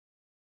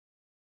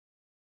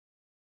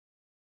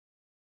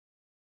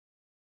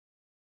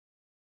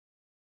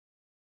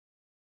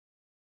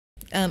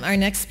Our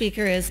next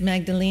speaker is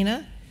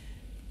Magdalini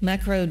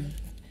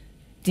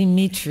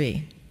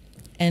Makrodimitri,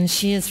 and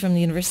she is from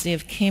the University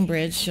of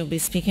Cambridge. She'll be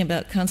speaking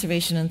about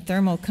conservation and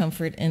thermal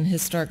comfort in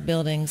historic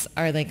buildings.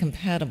 Are they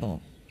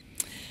compatible?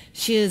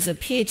 She is a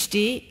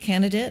PhD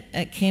candidate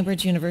at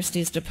Cambridge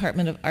University's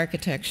Department of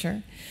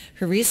Architecture.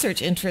 Her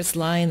research interests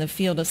lie in the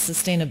field of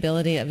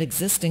sustainability of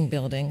existing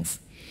buildings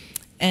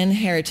and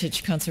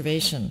heritage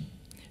conservation.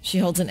 She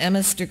holds an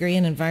MS degree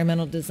in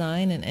environmental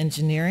design and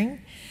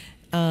engineering,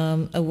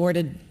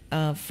 awarded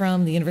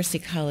from the University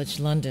College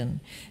London.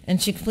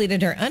 And she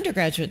completed her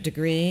undergraduate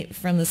degree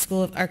from the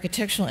School of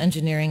Architectural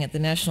Engineering at the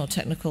National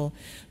Technical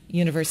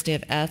University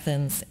of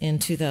Athens in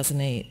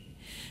 2008.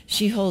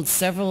 She holds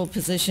several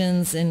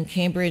positions in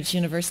Cambridge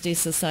University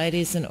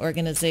societies and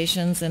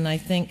organizations, and I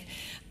think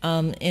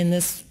in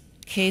this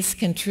case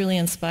can truly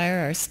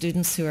inspire our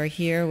students who are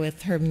here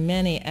with her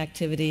many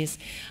activities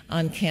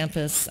on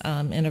campus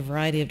in a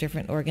variety of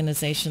different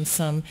organizations,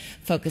 some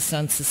focused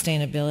on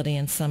sustainability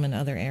and some in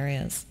other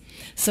areas.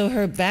 So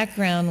her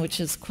background, which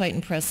is quite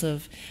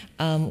impressive,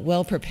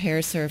 well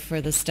prepares her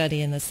for the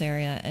study in this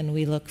area, and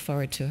we look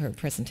forward to her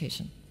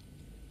presentation.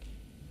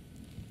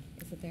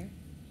 Is it there?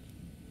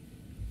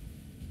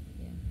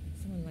 Yeah,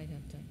 someone might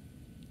have to.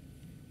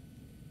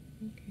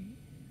 Okay.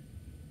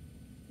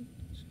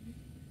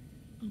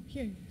 Oh,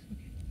 here it is.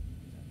 Okay.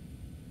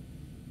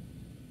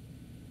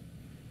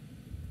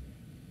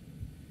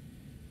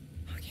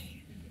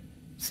 Okay.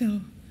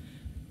 So,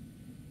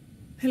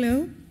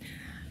 hello.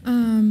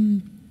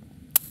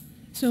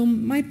 So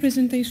my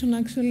presentation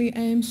actually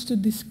aims to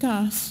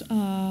discuss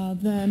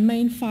the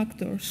main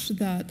factors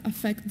that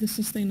affect the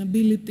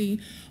sustainability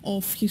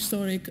of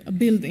historic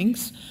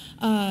buildings,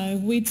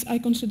 which I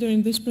consider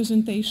in this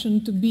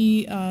presentation to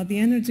be the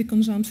energy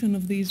consumption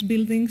of these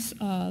buildings,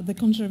 the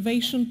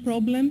conservation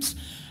problems,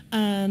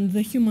 and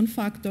the human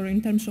factor in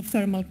terms of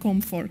thermal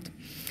comfort.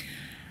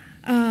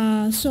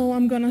 So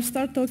I'm going to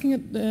start talking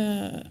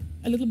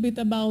a little bit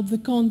about the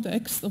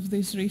context of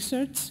this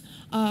research,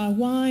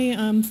 why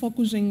I'm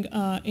focusing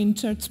in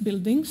church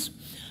buildings.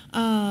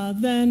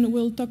 Then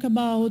we'll talk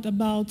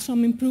about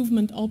some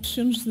improvement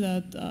options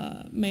that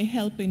may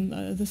help in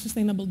the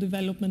sustainable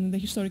development in the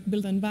historic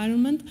built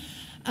environment,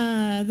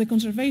 the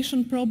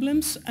conservation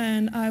problems,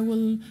 and I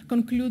will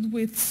conclude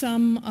with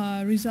some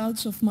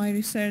results of my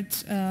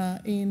research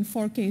in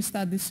 4 case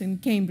studies in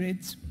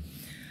Cambridge.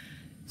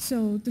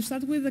 So to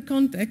start with the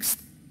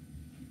context,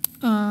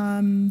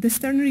 the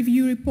Stern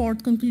Review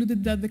report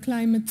concluded that the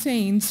climate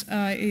change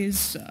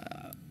is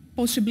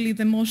possibly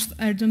the most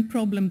urgent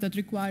problem that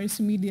requires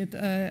immediate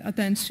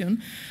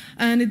attention.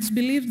 And it's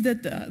believed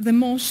that the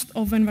most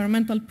of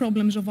environmental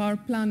problems of our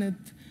planet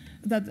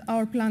that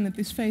our planet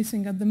is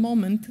facing at the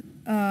moment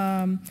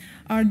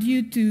are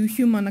due to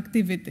human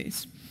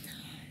activities.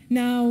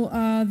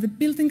 Now, the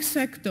building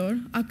sector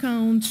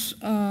accounts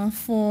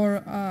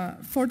for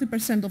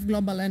 40% of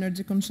global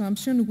energy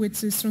consumption,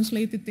 which is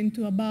translated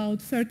into about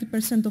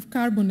 30% of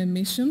carbon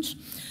emissions.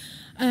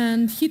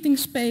 And heating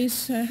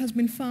space has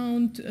been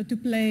found to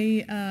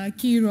play a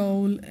key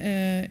role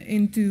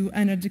into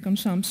energy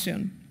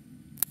consumption.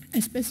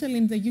 Especially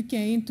in the UK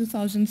in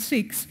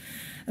 2006,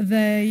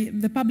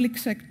 the public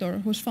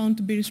sector was found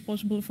to be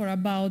responsible for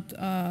about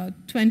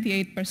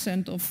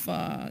 28% of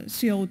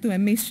CO2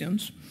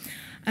 emissions.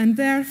 And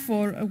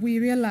therefore, we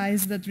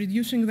realized that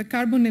reducing the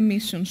carbon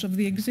emissions of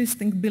the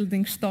existing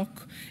building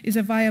stock is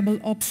a viable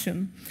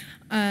option.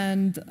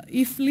 And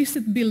if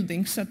listed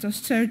buildings, such as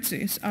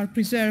churches, are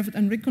preserved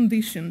and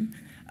reconditioned,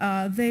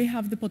 they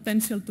have the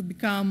potential to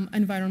become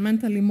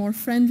environmentally more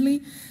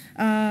friendly.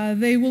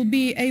 They will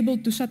be able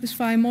to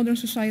satisfy modern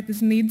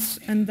society's needs,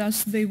 and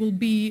thus they will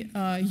be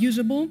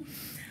usable.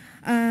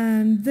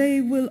 And they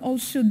will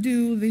also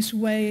do this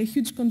way a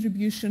huge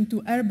contribution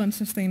to urban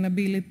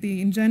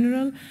sustainability in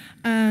general.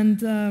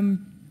 And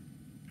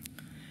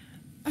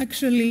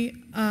actually,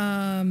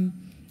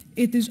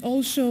 it is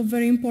also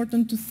very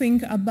important to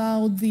think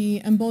about the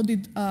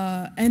embodied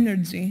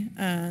energy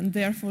and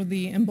therefore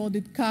the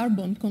embodied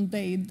carbon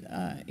contained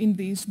in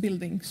these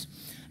buildings.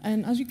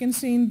 And as you can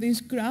see in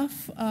this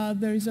graph,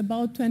 there is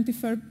about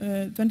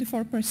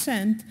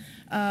 24%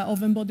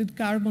 of embodied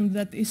carbon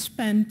that is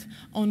spent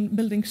on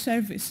building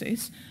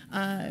services,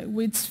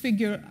 which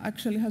figure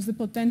actually has the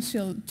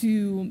potential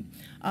to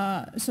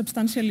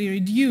substantially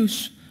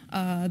reduce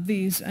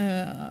these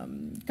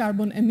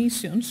carbon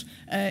emissions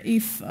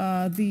if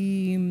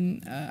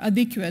the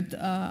adequate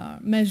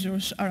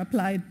measures are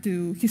applied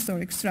to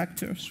historic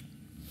structures.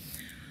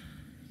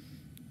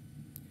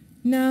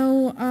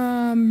 Now,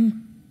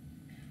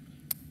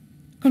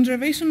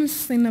 conservation and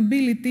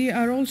sustainability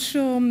are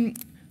also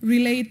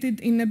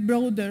related in a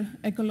broader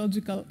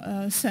ecological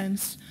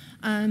sense.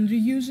 And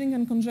reusing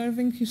and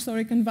conserving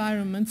historic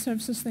environments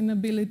serves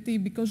sustainability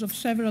because of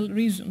several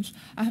reasons.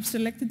 I have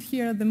selected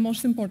here the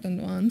most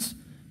important ones,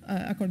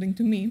 according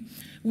to me,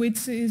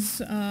 which is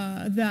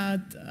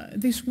that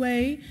this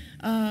way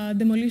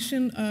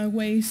demolition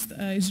waste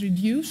is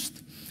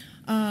reduced.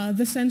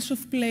 The sense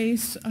of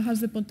place has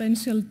the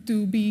potential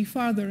to be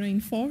further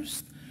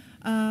reinforced.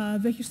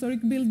 The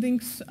historic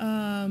buildings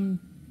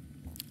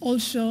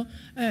also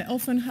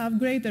often have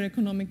greater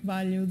economic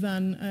value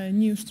than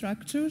new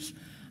structures,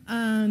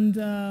 and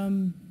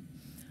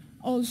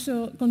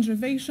also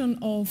conservation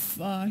of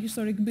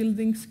historic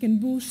buildings can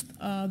boost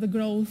the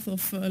growth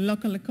of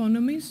local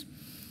economies.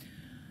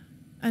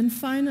 And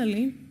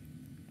finally,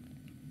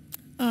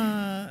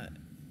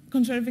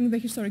 conserving the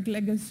historic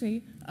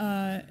legacy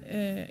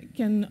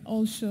can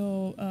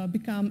also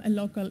become a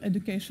local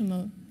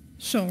educational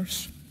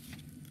source.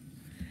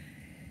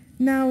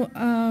 Now,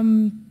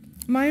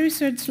 my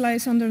research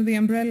lies under the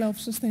umbrella of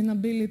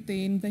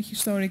sustainability in the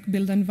historic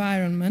built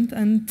environment,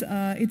 and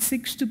it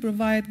seeks to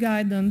provide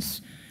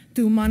guidance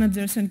to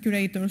managers and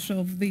curators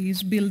of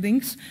these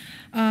buildings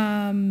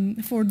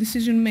for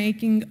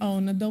decision-making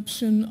on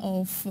adoption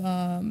of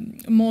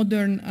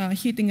modern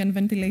heating and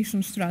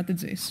ventilation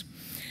strategies.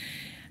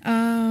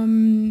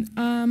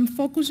 I'm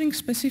focusing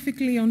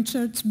specifically on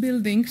church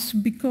buildings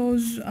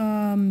because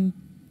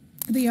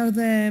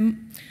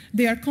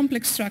they are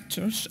complex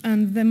structures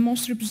and the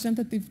most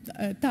representative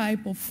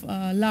type of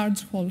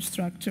large hall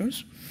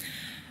structures.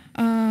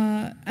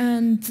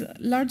 And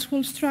large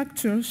hall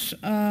structures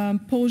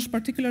pose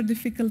particular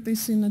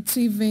difficulties in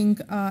achieving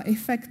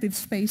effective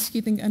space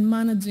heating and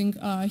managing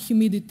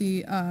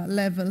humidity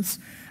levels,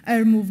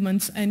 air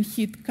movements and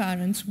heat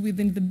currents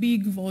within the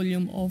big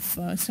volume of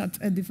such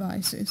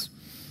devices.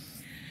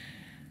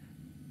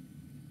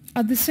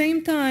 At the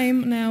same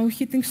time, now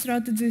heating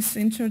strategies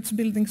in church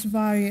buildings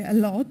vary a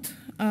lot,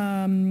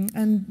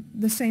 and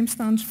the same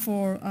stands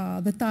for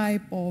the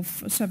type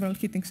of several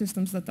heating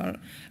systems that are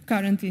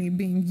currently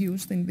being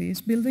used in these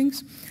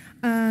buildings.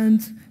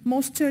 And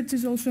most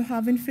churches also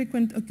have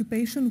infrequent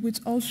occupation, which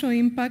also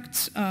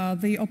impacts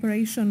the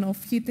operation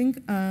of heating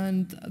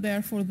and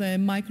therefore the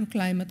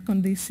microclimate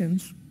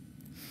conditions.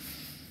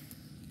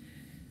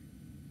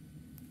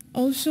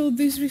 Also,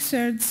 this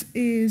research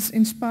is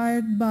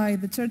inspired by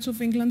the Church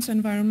of England's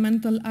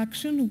environmental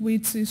action,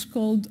 which is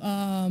called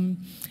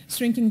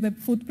Shrinking the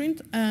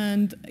Footprint,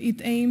 and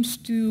it aims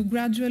to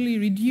gradually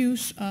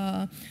reduce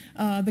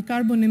the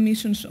carbon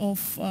emissions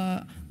of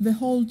the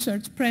whole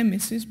church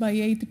premises by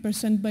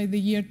 80% by the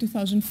year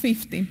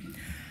 2050.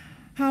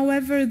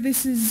 However,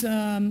 this is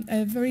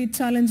a very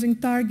challenging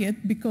target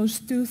because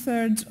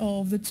 2/3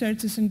 of the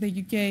churches in the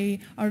UK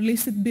are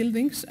listed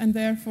buildings, and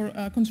therefore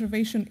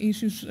conservation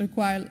issues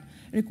require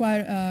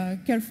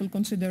careful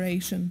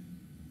consideration.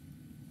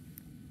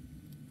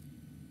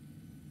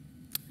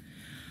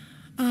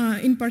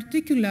 In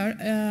particular,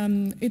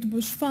 it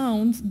was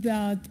found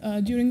that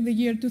during the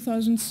year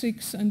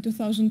 2006 and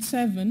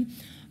 2007,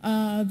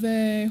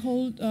 the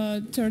whole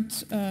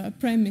church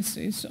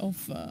premises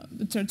of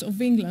the Church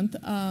of England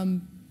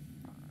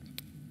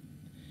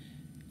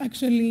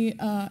actually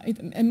it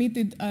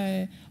emitted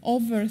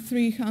over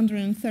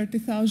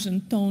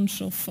 330,000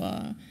 tons of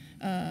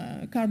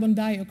carbon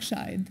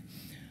dioxide,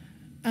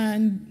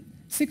 and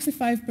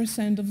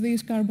 65% of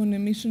these carbon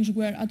emissions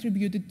were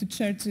attributed to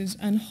churches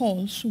and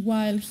halls,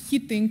 while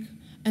heating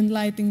and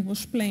lighting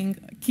was playing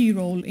a key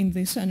role in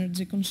this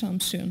energy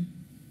consumption.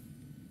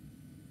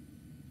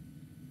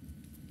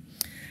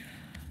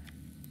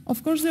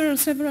 Of course, there are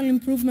several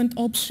improvement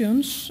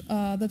options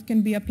that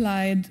can be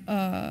applied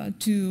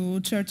to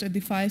church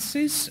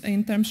edifices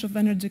in terms of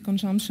energy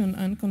consumption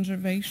and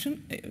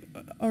conservation.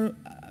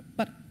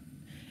 But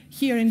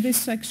here in this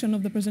section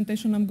of the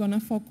presentation, I'm going to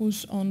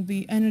focus on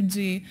the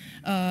energy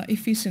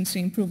efficiency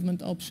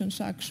improvement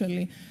options,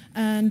 actually.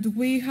 And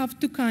we have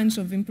two kinds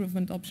of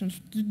improvement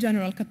options, two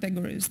general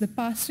categories, the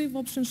passive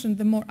options and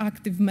the more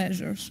active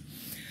measures.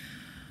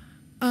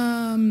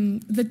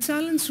 The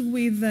challenge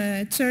with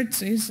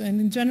churches and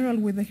in general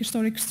with the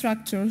historic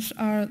structures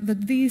are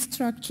that these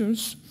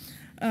structures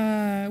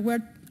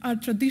are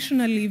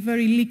traditionally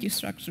very leaky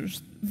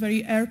structures,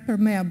 very air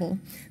permeable.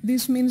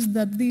 This means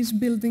that these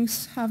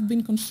buildings have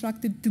been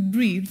constructed to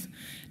breathe,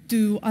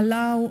 to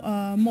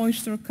allow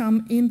moisture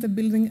come in the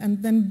building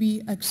and then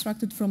be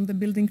extracted from the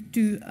building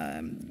to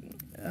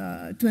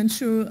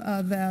ensure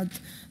that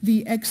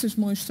the excess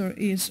moisture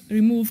is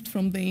removed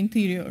from the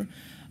interior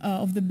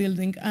of the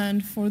building.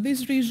 And for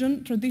this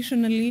reason,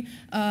 traditionally,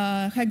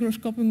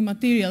 hygroscopic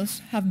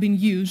materials have been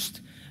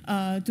used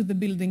to the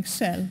building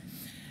cell.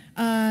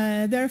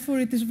 Therefore,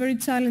 it is very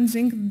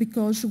challenging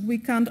because we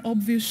can't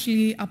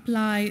obviously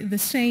apply the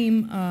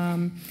same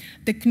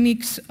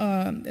techniques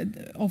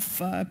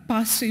of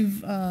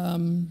passive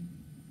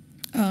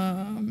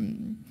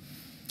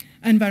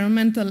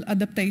environmental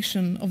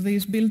adaptation of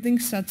these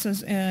buildings, such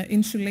as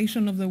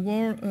insulation of the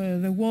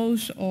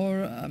walls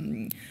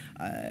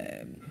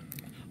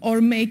or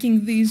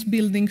making these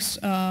buildings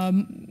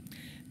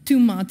too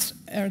much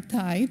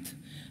airtight,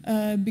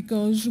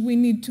 because we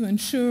need to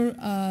ensure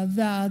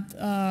that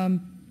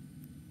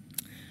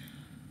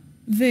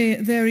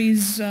there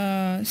is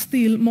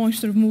still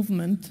moisture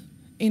movement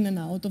in and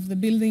out of the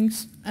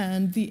buildings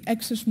and the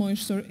excess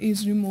moisture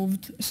is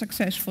removed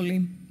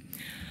successfully.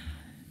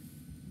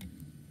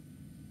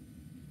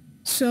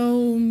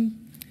 So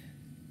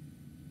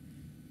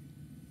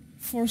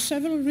for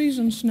several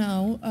reasons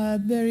now,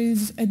 there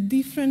is a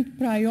different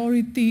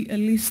priority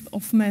list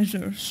of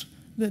measures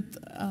that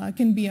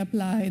can be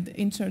applied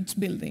in church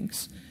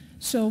buildings.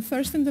 So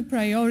first in the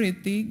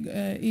priority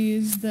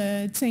is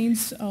the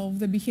change of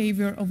the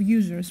behavior of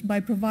users.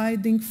 By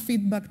providing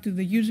feedback to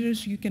the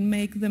users, you can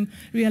make them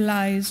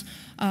realize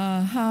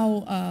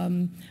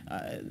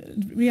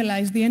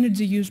realize the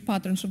energy use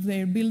patterns of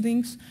their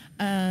buildings,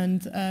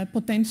 and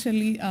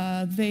potentially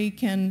they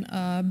can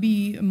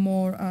be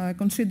more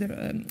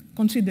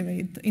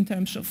considerate in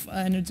terms of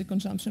energy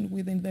consumption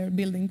within their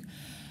building.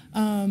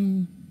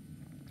 The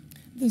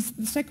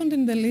second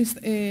in the list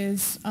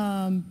is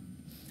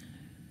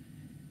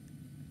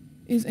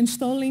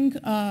installing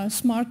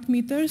smart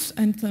meters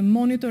and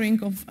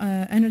monitoring of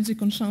energy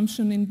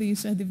consumption in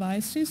these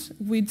devices,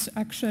 which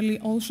actually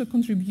also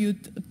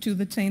contribute to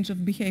the change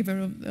of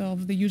behavior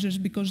of the users,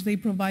 because they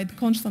provide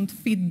constant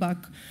feedback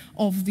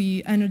of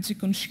the energy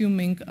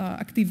consuming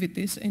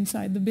activities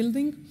inside the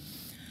building.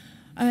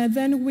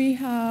 Then we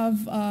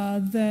have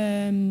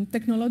the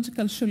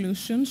technological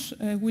solutions,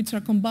 which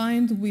are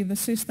combined with the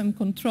system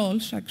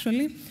controls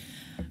actually.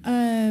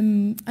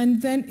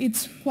 And then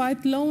it's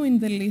quite low in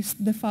the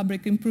list, the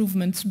fabric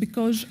improvements,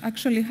 because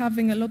actually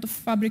having a lot of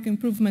fabric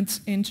improvements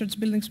in church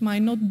buildings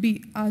might not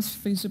be as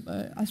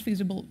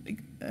feasible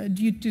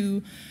due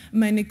to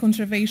many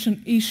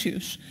conservation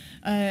issues.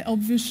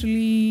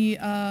 Obviously,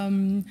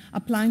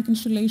 applying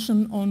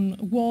insulation on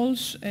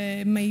walls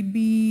may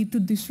be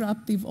too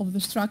disruptive of the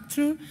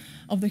structure,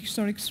 of the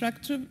historic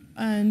structure,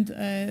 and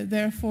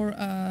therefore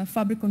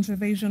fabric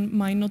conservation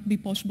might not be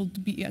possible to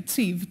be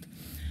achieved.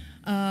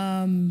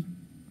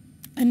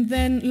 And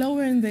then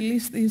lower in the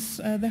list is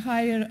the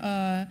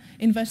higher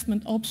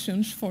investment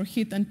options for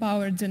heat and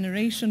power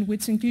generation,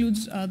 which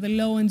includes the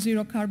low and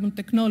zero carbon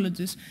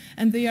technologies.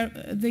 And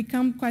they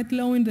come quite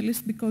low in the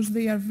list because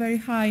they are very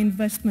high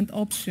investment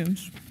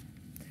options.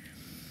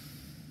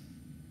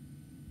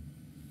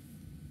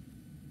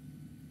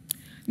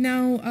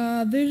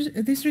 Now,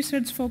 this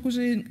research is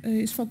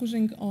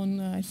focusing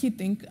on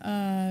heating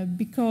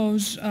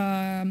because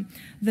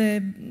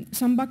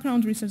some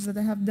background research that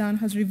I have done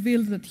has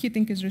revealed that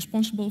heating is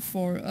responsible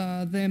for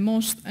the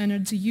most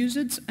energy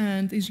usage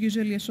and is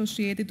usually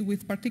associated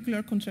with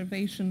particular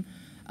conservation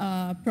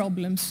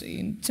problems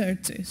in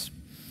churches.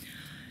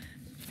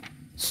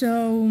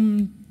 So,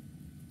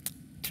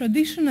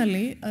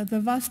 traditionally, the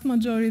vast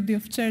majority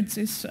of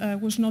churches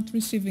was not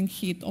receiving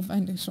heat of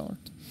any sort.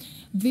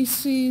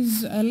 This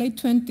is a late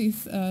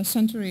 20th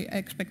century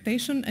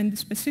expectation, and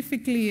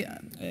specifically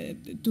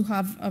to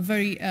have a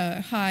very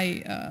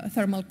high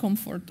thermal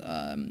comfort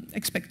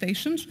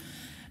expectations.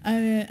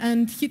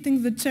 And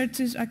heating the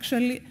churches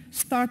actually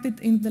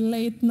started in the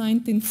late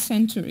 19th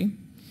century,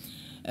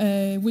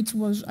 which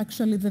was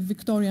actually the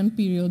Victorian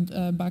period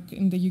back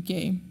in the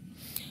UK.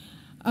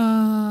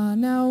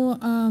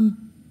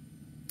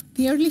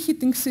 The early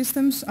heating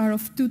systems are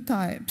of two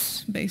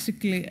types,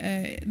 basically.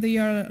 They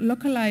are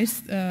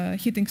localized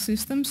heating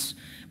systems,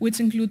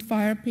 which include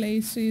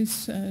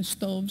fireplaces,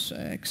 stoves,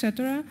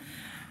 etc.,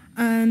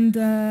 and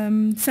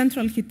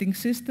central heating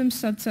systems,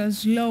 such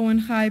as low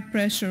and high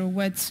pressure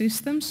wet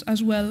systems,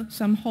 as well as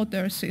some hot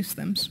air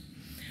systems.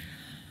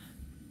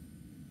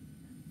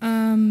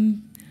 The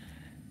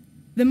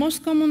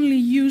most commonly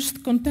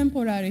used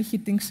contemporary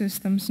heating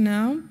systems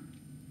now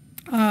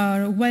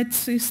are wet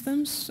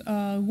systems,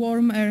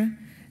 warm air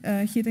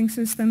heating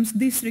systems,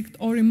 district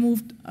or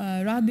removed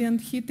radiant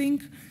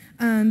heating,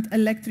 and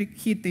electric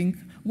heating,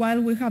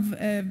 while we have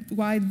a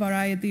wide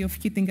variety of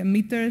heating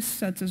emitters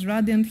such as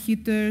radiant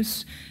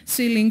heaters,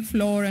 ceiling,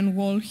 floor and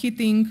wall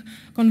heating,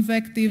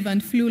 convective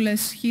and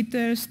flueless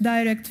heaters,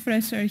 direct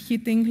fresh air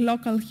heating,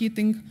 local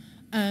heating,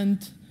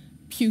 and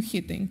pew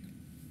heating.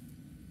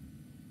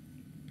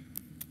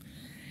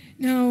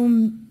 Now,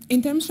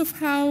 in terms of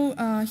how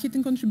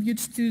heating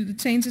contributes to the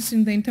changes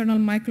in the internal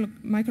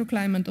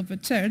microclimate of a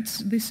church,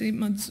 this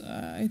image,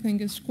 I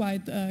think, is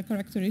quite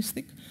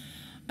characteristic.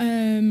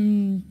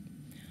 On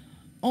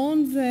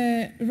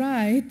the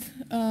right,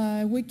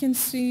 we can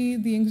see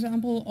the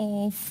example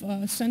of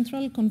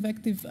central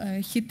convective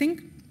heating.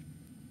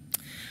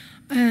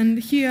 And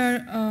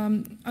here,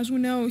 as we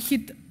know,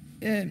 heat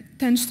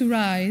tends to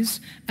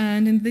rise,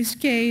 and in this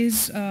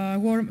case,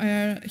 warm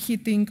air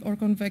heating or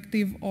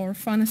convective or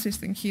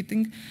fan-assisting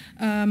heating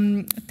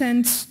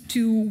tends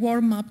to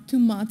warm up too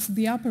much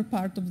the upper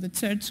part of the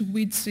church,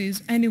 which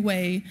is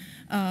anyway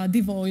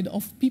devoid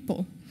of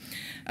people.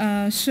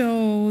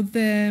 So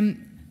the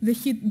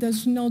heat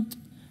does not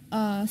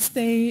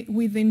stay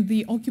within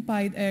the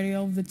occupied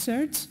area of the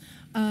church.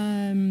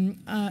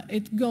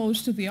 It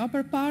goes to the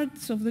upper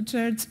parts of the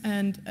church,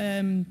 and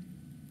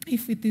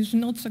if it is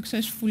not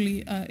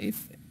successfully,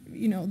 if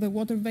the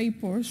water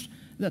vapors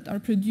that are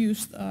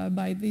produced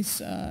by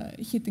this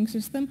heating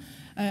system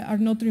are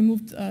not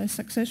removed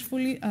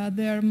successfully,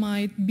 there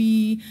might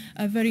be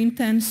very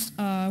intense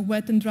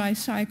wet and dry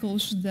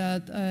cycles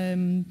that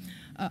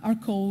are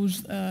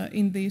caused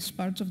in these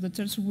parts of the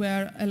church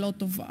where a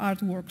lot of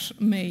artworks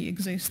may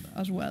exist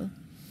as well.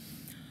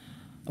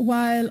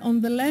 while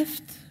on the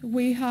left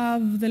we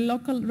have the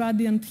local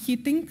radiant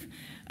heating,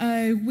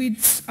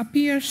 which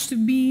appears to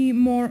be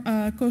more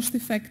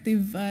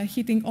cost-effective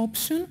heating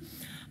option,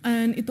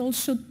 and it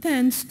also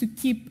tends to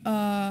keep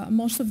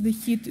most of the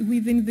heat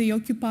within the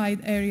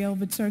occupied area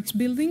of a church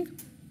building.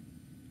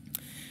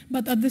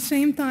 But at the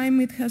same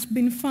time, it has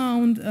been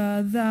found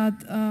that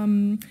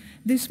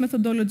this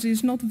methodology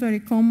is not very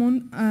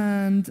common,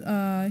 and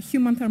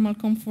human thermal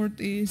comfort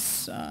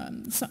is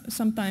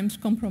sometimes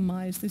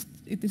compromised.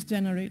 It is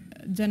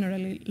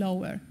generally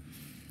lower.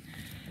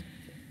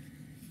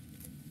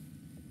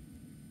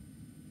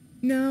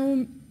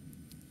 Now,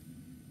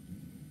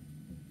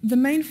 the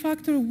main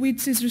factor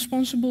which is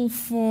responsible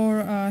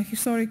for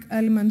historic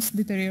elements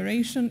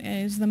deterioration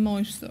is the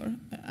moisture.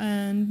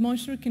 And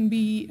moisture can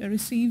be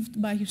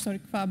received by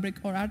historic fabric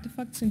or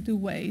artifacts in two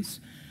ways,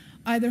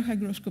 either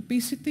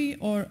hygroscopicity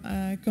or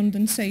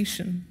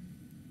condensation.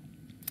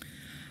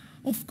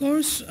 Of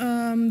course,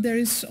 there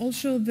is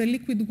also the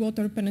liquid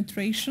water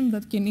penetration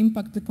that can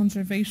impact the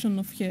conservation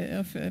of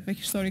a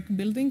historic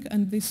building,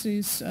 and this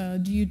is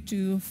due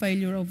to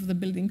failure of the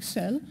building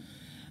shell.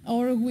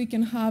 Or we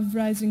can have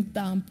rising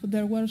damp.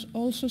 There were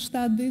also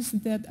studies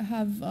that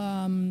have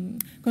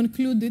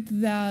concluded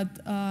that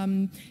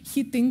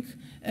heating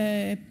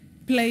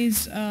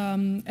plays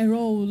a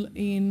role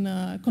in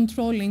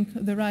controlling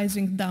the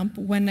rising damp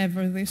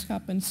whenever this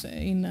happens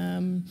in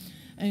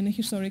a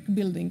historic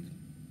building.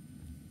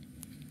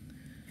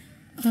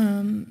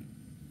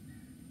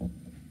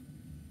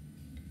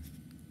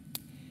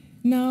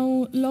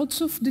 Now, lots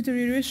of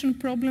deterioration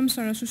problems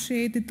are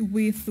associated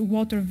with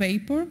water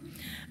vapor,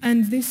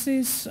 and this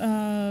is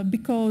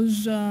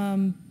because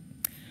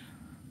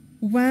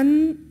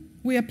when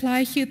we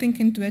apply heating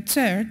into a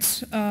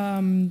church,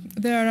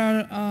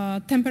 there are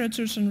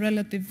temperatures and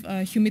relative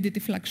humidity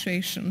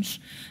fluctuations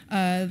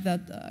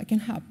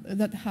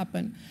that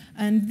happen.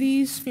 And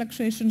these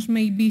fluctuations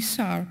may be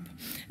sharp,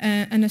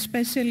 and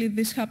especially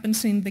this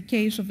happens in the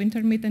case of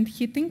intermittent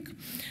heating.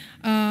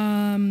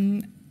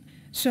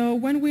 So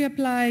when we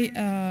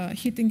apply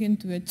heating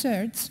into a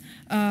church,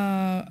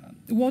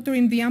 water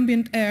in the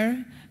ambient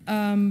air,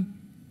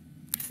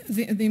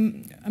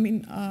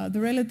 the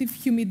relative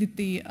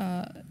humidity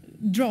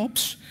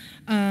drops,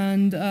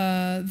 and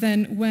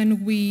then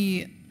when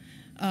we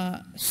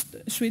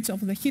switch off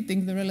the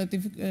heating, the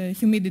relative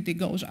humidity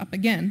goes up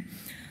again.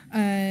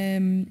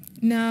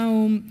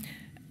 Now,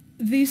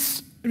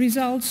 this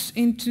results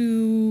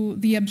into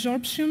the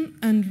absorption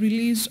and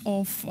release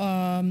of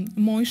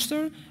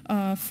moisture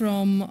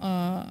from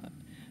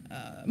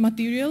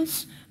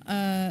materials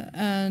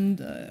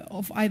and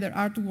of either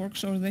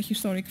artworks or the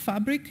historic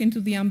fabric into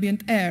the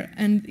ambient air.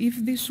 And if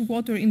this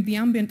water in the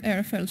ambient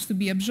air fails to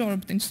be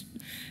absorbed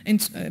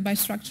by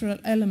structural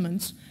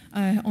elements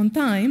on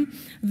time,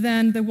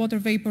 then the water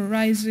vapor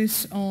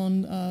rises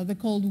on the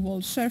cold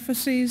wall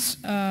surfaces,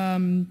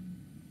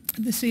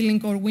 the ceiling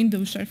or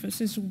window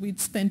surfaces,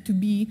 which tend to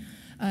be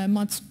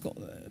much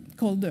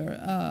colder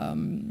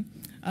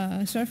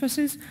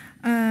surfaces,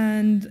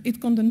 and it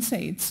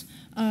condensates.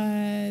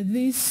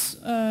 This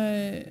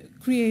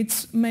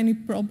creates many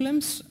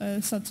problems,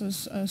 such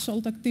as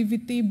salt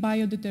activity,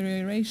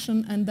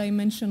 biodeterioration, and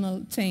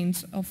dimensional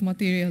change of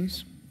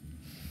materials.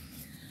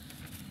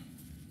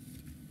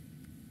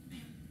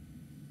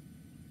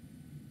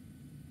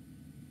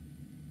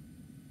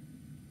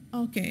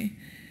 Okay,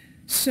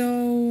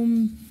 so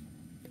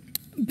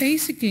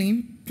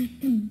basically,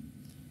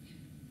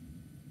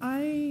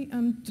 I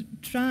am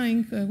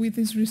trying with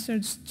this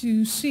research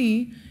to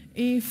see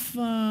if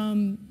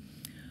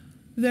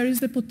there is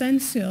the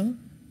potential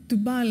to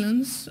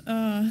balance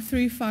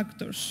three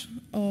factors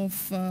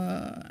of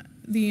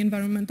the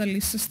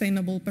environmentally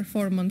sustainable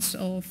performance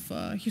of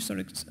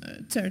historic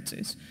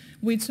churches,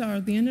 which are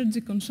the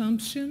energy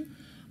consumption,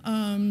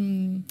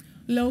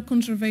 low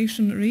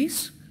conservation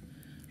risk,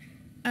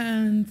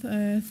 and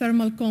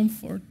thermal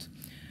comfort,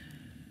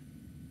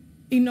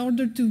 in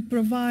order to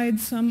provide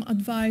some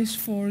advice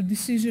for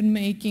decision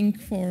making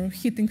for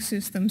heating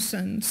systems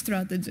and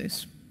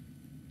strategies.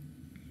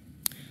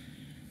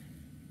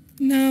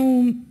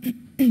 Now,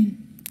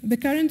 the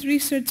current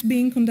research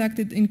being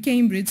conducted in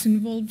Cambridge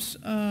involves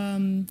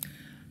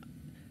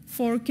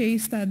 4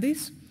 case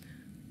studies,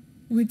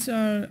 which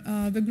are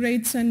the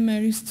Great St.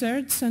 Mary's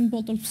Church, St.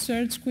 Botolph's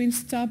Church,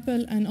 Queen's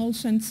Chapel, and All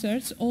Saints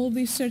Church. All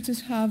these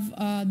churches have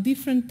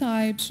different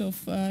types of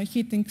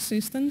heating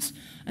systems,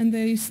 and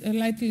they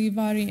slightly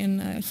vary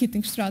in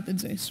heating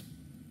strategies.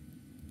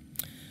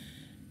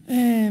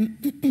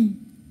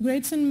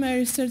 Great St.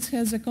 Mary's Church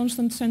has a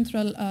constant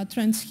central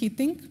trench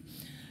heating,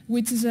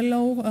 which is a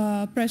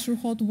low pressure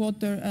hot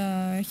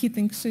water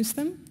heating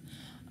system.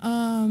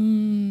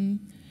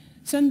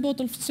 St.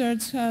 Botolph's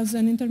Church has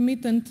an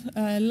intermittent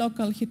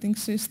local heating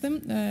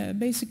system.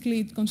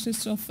 Basically, it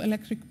consists of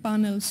electric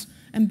panels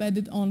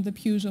embedded on the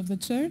pews of the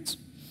church.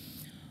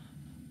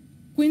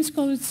 Queen's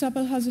College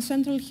Chapel has a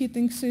central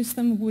heating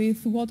system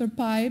with water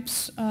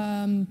pipes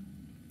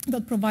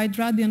that provide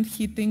radiant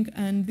heating,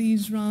 and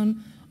these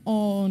run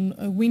on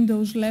a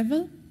windows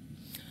level.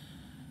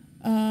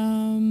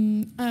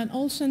 And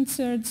all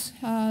sensors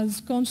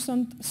has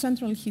constant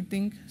central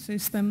heating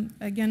system,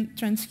 again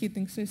trans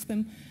heating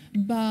system,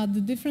 but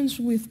the difference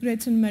with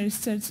Great St.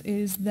 Mary's Church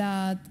is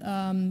that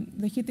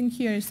the heating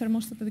here is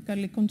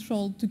thermostatically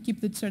controlled to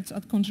keep the church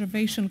at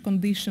conservation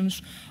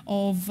conditions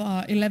of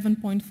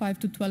 11.5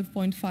 to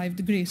 12.5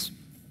 degrees.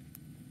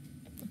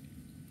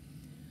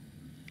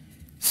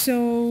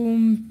 So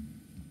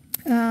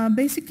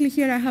basically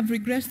here I have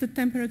regressed the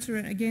temperature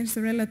against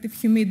the relative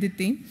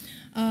humidity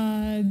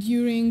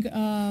during,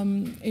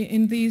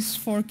 in these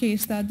 4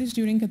 case studies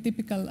during a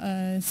typical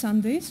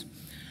Sundays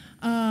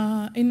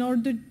in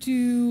order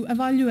to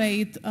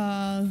evaluate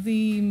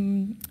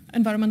the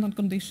environmental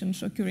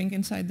conditions occurring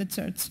inside the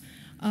church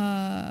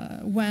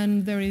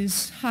when there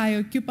is high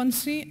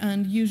occupancy,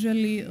 and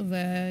usually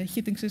the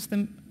heating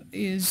system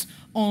is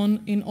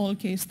on in all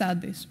case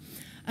studies.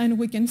 And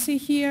we can see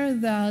here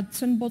that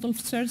St.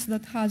 Botolph's Church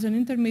that has an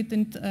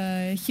intermittent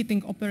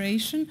heating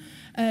operation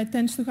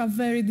tends to have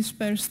very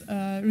dispersed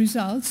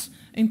results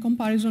in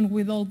comparison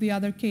with all the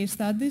other case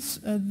studies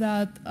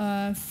that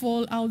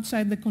fall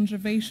outside the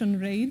conservation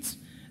range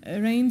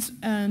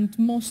and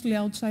mostly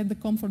outside the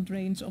comfort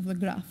range of the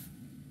graph.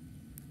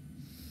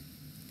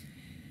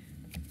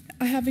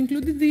 I have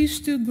included these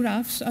 2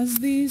 graphs as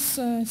these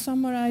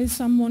summarize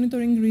some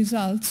monitoring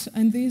results,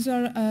 and these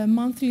are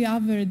monthly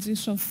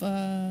averages of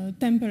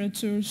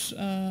temperatures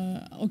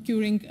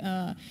occurring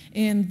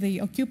in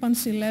the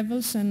occupancy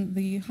levels and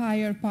the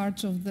higher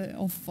parts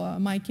of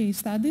my case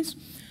studies.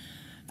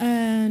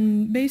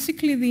 And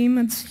basically the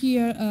image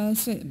here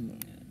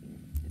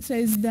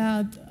says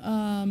that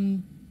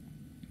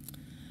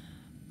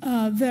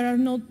there are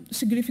no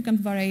significant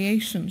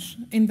variations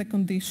in the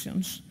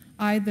conditions,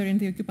 either in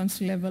the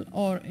occupancy level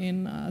or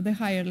in the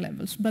higher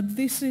levels. But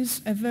this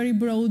is a very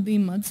broad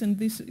image, and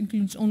this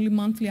includes only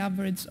monthly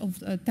average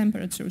of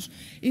temperatures.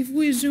 If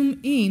we zoom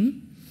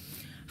in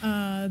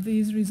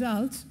these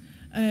results,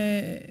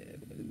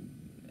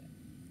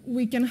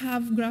 we can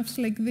have graphs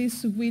like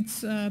this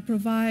which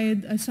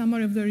provide a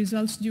summary of the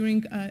results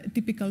during a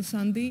typical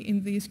Sunday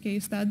in these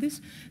case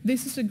studies.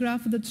 This is a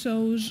graph that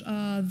shows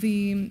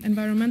the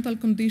environmental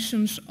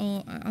conditions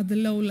at the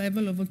low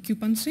level of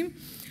occupancy.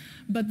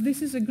 But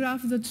this is a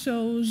graph that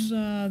shows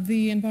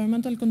the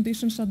environmental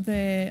conditions at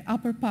the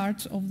upper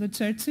parts of the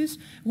churches,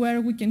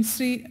 where we can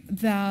see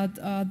that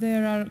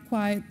there are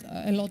quite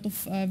a lot of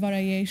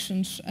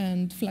variations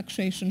and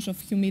fluctuations of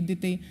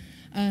humidity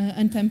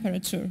and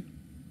temperature.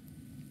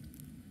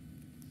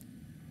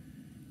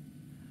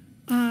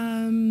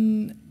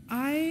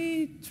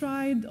 I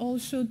tried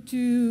also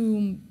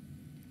to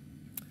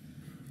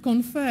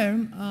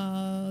confirm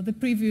the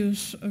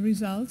previous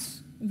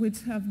results,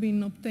 which have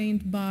been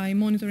obtained by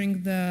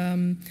monitoring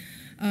the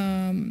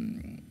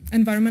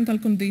environmental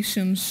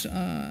conditions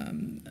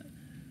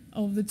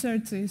of the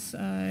churches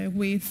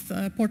with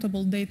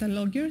portable data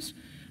loggers,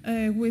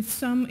 with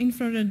some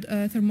infrared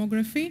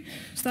thermography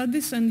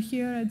studies. And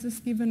here I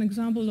just give an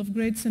example of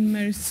Great St.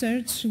 Mary's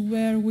Church,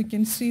 where we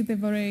can see the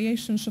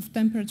variations of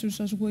temperatures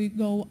as we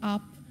go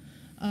up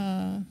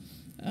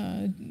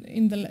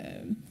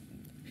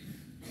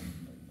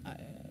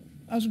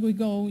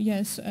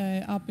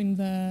up in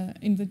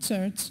the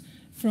church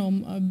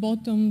from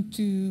bottom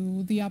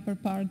to the upper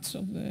parts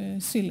of the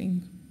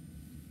ceiling.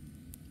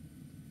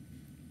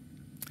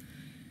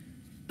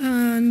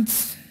 And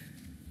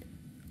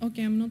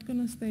okay, I'm not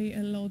going to stay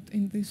a lot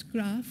in this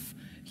graph.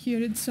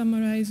 Here it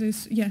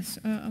summarizes,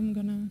 I'm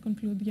going to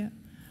conclude,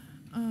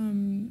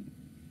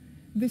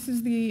 this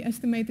is the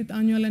estimated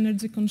annual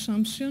energy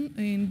consumption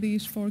in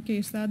these 4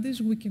 case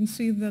studies. We can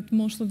see that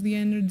most of the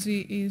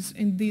energy is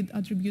indeed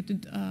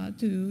attributed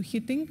to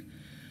heating.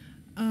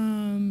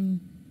 And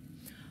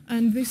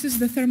this is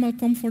the thermal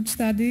comfort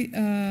study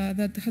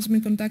that has been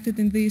conducted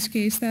in these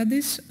case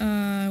studies,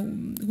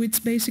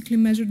 which basically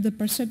measured the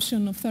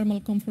perception of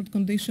thermal comfort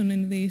condition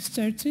in these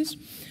churches.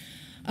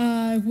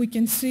 We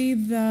can see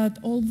that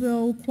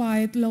although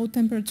quite low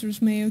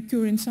temperatures may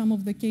occur in some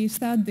of the case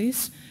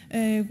studies,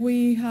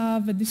 we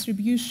have a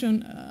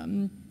distribution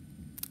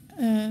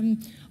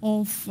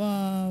of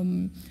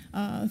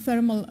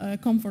thermal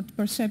comfort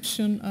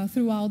perception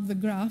throughout the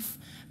graph,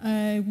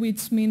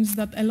 which means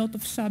that a lot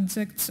of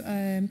subjects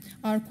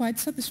are quite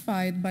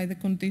satisfied by the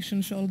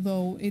conditions,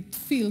 although it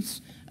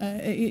feels,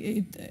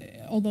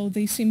 although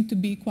they seem to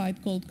be quite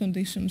cold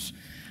conditions.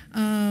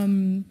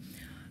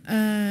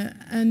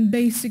 And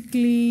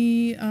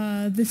basically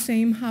the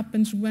same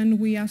happens when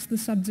we ask the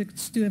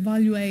subjects to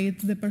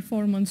evaluate the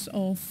performance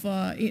of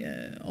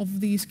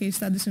these case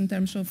studies in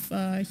terms of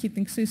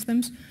heating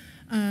systems.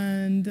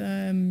 And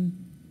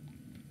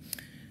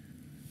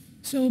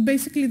so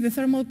basically the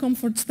thermal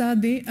comfort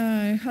study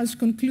has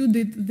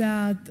concluded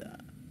that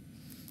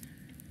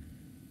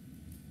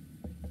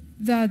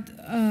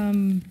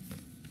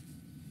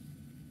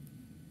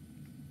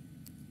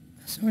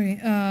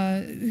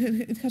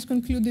it has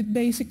concluded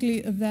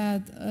basically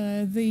that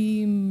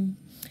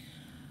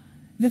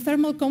The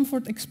thermal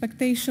comfort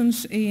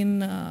expectations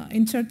in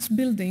church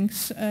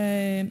buildings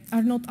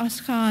are not as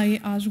high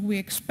as we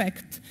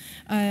expect.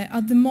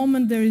 At the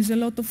moment there is a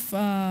lot of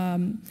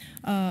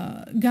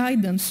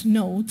guidance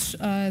notes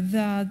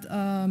that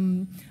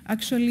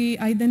actually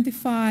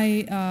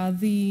identify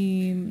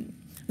the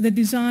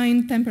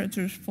design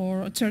temperatures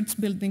for church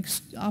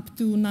buildings up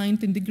to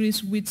 19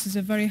 degrees, which is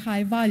a very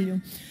high value.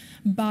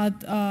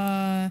 But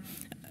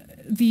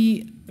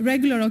the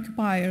regular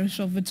occupiers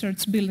of the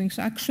church buildings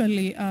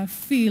actually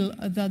feel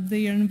that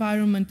their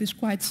environment is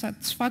quite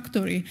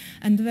satisfactory,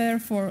 and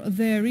therefore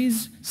there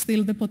is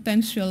still the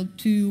potential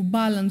to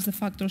balance the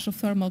factors of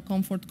thermal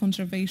comfort,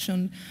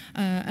 conservation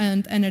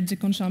and energy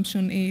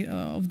consumption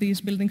of these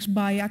buildings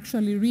by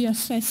actually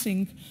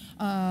reassessing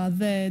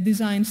the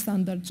design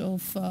standards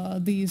of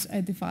these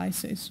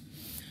edifices.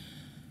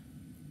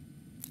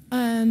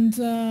 And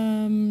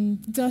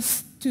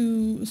just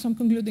to some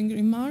concluding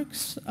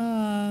remarks,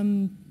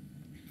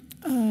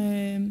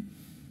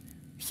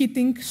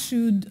 heating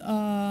should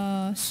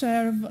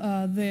serve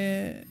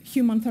the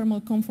human thermal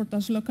comfort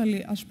as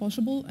locally as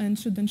possible and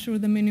should ensure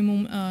the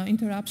minimum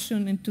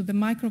interruption into the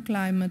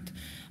microclimate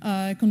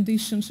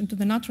conditions, into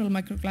the natural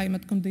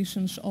microclimate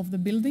conditions of the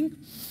building.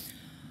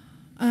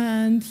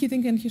 And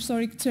heating in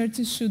historic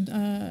churches should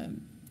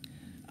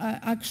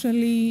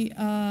actually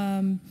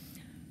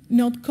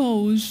not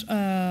cause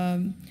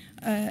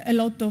a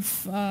lot of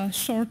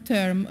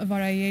short-term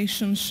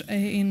variations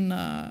in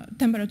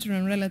temperature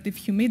and relative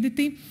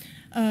humidity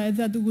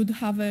that would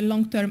have a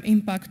long-term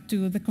impact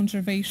to the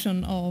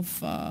conservation of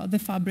the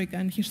fabric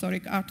and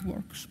historic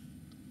artworks.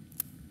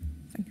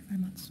 Thank you very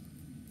much.